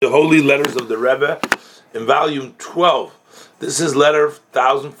Holy Letters of the Rebbe in volume 12. This is letter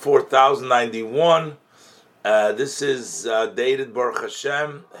 4091. This is dated Baruch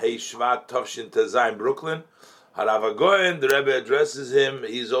Hashem, Hey Shvat Tovshin Tezayim, Brooklyn. Harav Goyen, the Rebbe addresses him.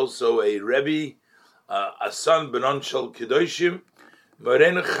 He's also a Rebbe, a son Benon Shel Kedoshim.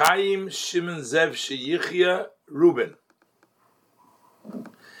 Moren Chaim Shimon Zev Sheyichya Reuben.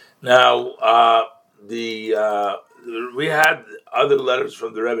 Now, we had other letters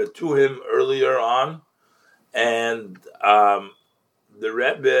from the Rebbe to him earlier on, and the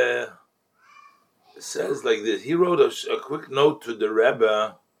Rebbe says like this. He wrote a quick note to the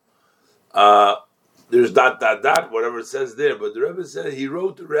Rebbe. There's ... whatever it says there, but the Rebbe said he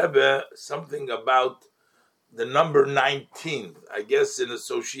wrote the Rebbe something about the number 19, I guess in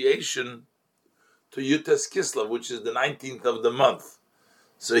association to Yutas Kislev, which is the 19th of the month.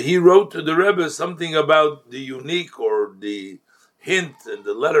 So he wrote to the Rebbe something about the unique or the hint in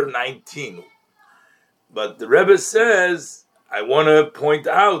the letter 19. But the Rebbe says, I want to point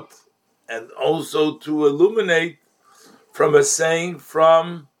out and also to illuminate from a saying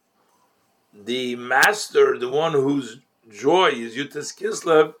from the master, the one whose joy is Yutas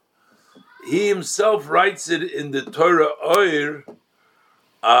Kislev. He himself writes it in the Torah Oir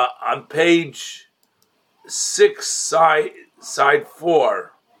on page 6, side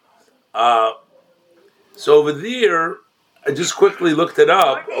 4. So over there, I just quickly looked it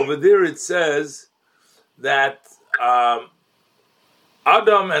up. Over there it says that Adam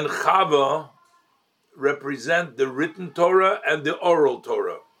and Chava represent the written Torah and the oral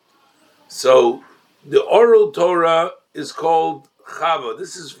Torah. So the oral Torah is called Chava.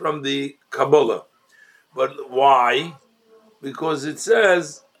 This is from the Kabbalah. But why? Because it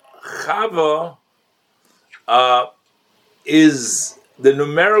says Chava is the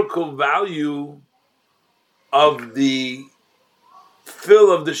numerical value of the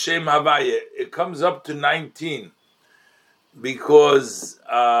fill of the Shem Havaya. It comes up to 19 because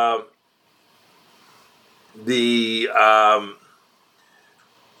why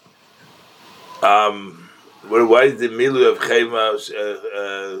is the milu of Chema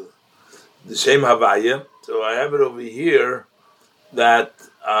the Shem Havaya? So I have it over here that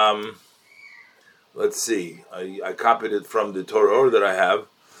let's see. I copied it from the Torah order that I have.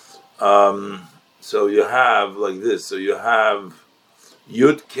 So you have like this. So you have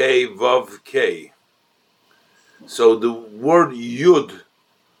Yud K Vav K. So the word Yud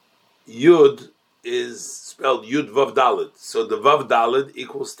is spelled Yud Vav Dalet. So the Vav Dalet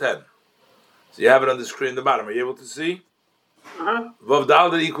equals 10. So you have it on the screen at the bottom. Are you able to see? Vav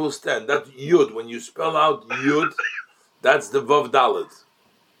Dalet equals 10. That's Yud. When you spell out Yud, that's the Vav Dalet.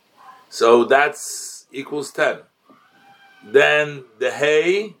 So that's equals 10. Then the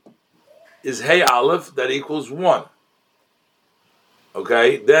Hey is Hey Aleph, that equals 1.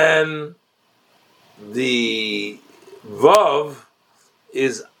 Okay, then the Vav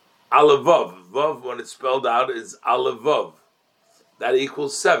is Aleph Vav. Vav, when it's spelled out, is Aleph Vav. That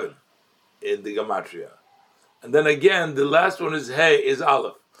equals 7 in the Gematria. And then again, the last one is Hey, is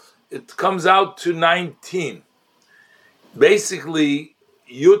Aleph. It comes out to 19. Basically,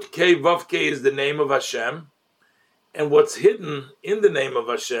 Yud K Vav K is the name of Hashem, and what's hidden in the name of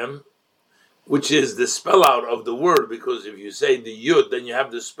Hashem, which is the spell out of the word, because if you say the Yud, then you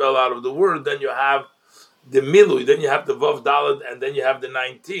have the spell out of the word, then you have the Milui, then you have the Vav Dalet, and then you have the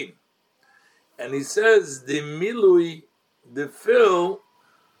 19. And he says the Milui, the fill,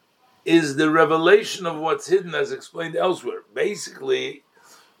 is the revelation of what's hidden as explained elsewhere. Basically,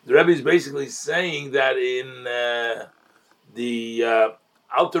 the Rebbe is basically saying that in the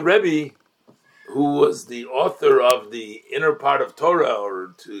Alter Rebbe, who was the author of the inner part of Torah,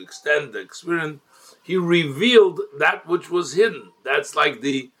 or to extend the experience, he revealed that which was hidden. That's like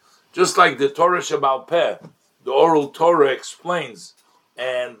just like the Torah Shebaal Peh, the oral Torah explains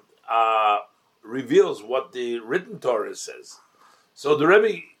and reveals what the written Torah says. So the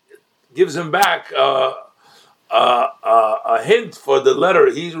Rebbe gives him back a hint for the letter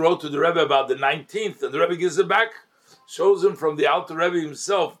he wrote to the Rebbe about the 19th, and the Rebbe gives it back, shows him from the Alter Rebbe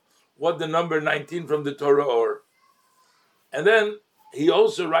himself what the number 19 from the Torah are. And then he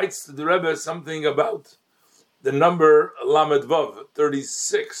also writes to the Rebbe something about the number Lamed Vav,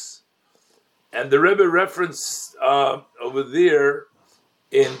 36. And the Rebbe referenced over there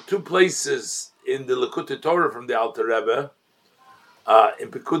in 2 places in the Likutei Torah from the Alter Rebbe, in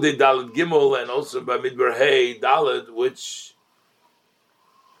Pekudei Dalet Gimel and also by Midbar Hey Dalet, which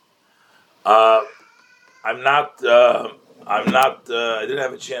I didn't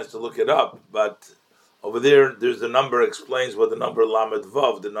have a chance to look it up, but over there's the number explains what the number Lamed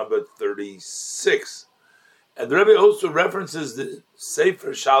Vav, the number 36. And the Rebbe also references the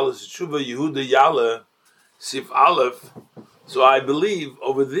Sefer Shalos Tshuva Yehuda Yala Sif Aleph. So I believe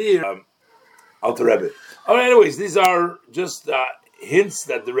over there, Alter Rebbe. Oh, anyways, these are just hints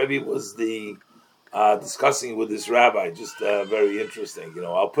that the Rebbe was discussing with this rabbi. Just very interesting.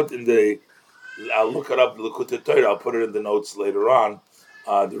 I'll look it up, Likutei Torah. I'll put it in the notes later on.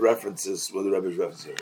 The references, where the Rebbe's referencing.